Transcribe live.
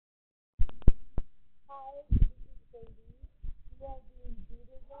lady. We are doing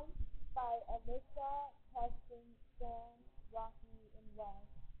Buddhism by Alyssa, Preston, Sam, Rocky, and Wes.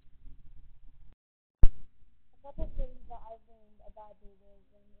 A couple things that I've learned about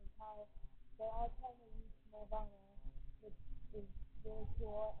Buddhism is how they're all trying to reach nirvana, which is really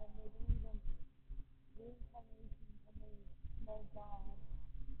cool, and they believe in reincarnation and they know God.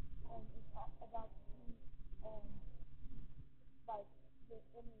 And it's all about peace and like the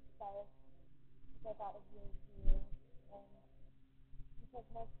inner self, which I thought was really cool. And because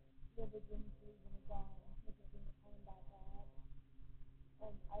most religions believe in a God and typically claim that God.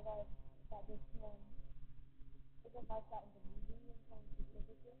 And I love that this one isn't like that in the movie and kind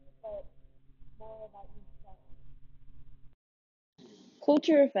specifically, but more about yourself.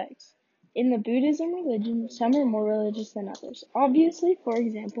 Culture effects. In the Buddhism religion, some are more religious than others. Obviously, for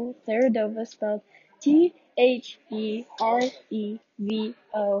example, Theravada spelled Therevoda,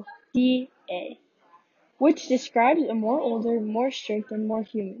 which describes a more older, more strict, and more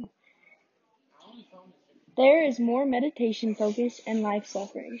human. There is more meditation focus and life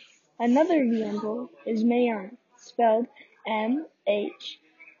suffering. Another example is Mahayana, spelled Myana,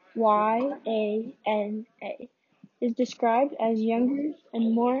 is described as younger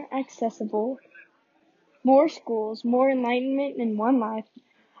and more accessible, more schools, more enlightenment in one life.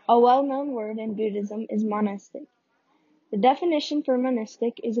 A well-known word in Buddhism is monastic. The definition for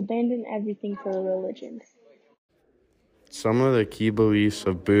monastic is abandon everything for a religion. Some of the key beliefs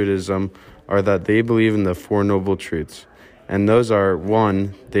of Buddhism are that they believe in the Four Noble Truths. And those are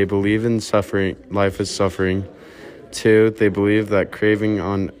 1, they believe in suffering, life is suffering. 2, they believe that craving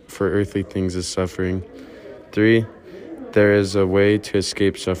for earthly things is suffering. 3, there is a way to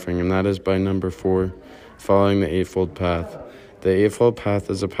escape suffering, and that is by number 4, following the Eightfold Path. The Eightfold Path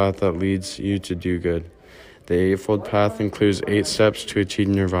is a path that leads you to do good. The Eightfold Path includes 8 steps to achieve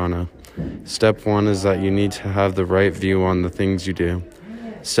nirvana. Step 1 is that you need to have the right view on the things you do.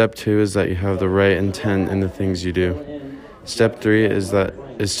 Step 2 is that you have the right intent in the things you do. Step 3 is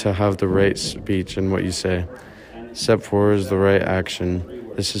to have the right speech in what you say. Step 4 is the right action.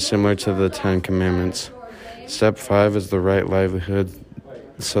 This is similar to the 10 Commandments. Step 5 is the right livelihood,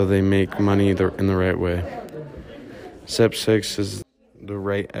 so they make money in the right way. Step 6 is the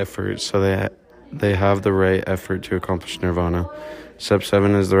right effort, so they have the right effort to accomplish nirvana. Step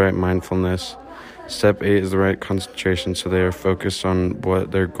 7 is the right mindfulness. Step 8 is the right concentration, so they are focused on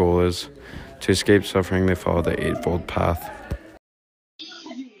what their goal is. To escape suffering, they follow the Eightfold Path.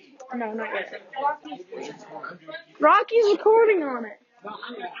 No, not yet. Rocky's recording on it.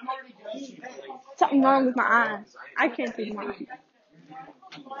 Something wrong with my eyes. I can't see mine.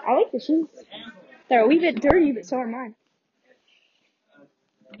 I like the shoes. They're a wee bit dirty, but so are mine.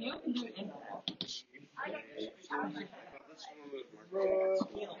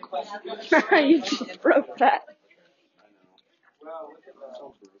 You just broke that.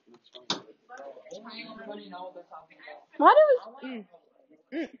 Why do we...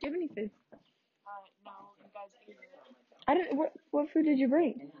 give me food. No, you guys ate it. I don't... What food did you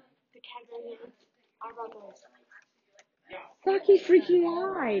bring? The cat ate it. I brought those. Rocky freaking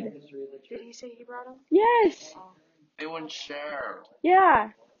lied. Did he say he brought them? Yes. They wouldn't share. Yeah.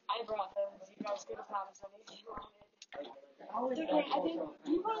 I brought those. You guys could have had as many as you wanted. It's okay. I think.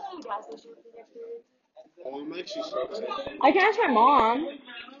 Do you want to go to the gas station for the next period? Oh, I'm actually so excited. I can ask my mom.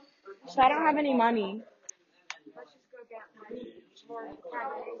 So I don't have any money. Let's just go get more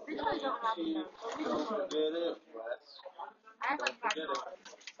calories. We really don't have enough. But we don't. I have like $5.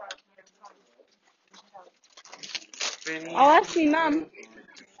 So, I'll ask my mom.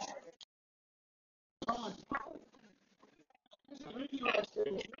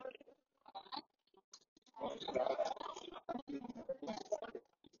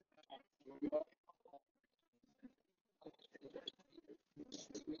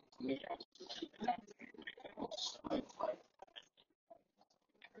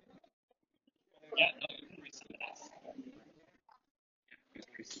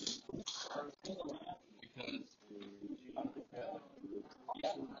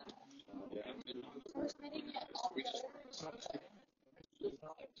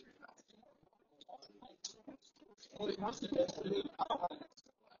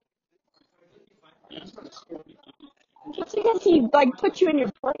 Just because he like put you in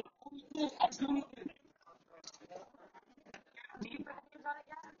your plate.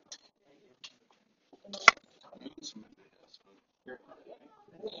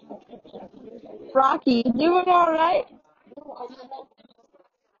 Rocky, you doing all right?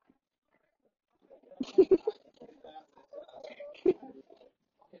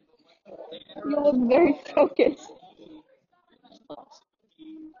 You look very focused.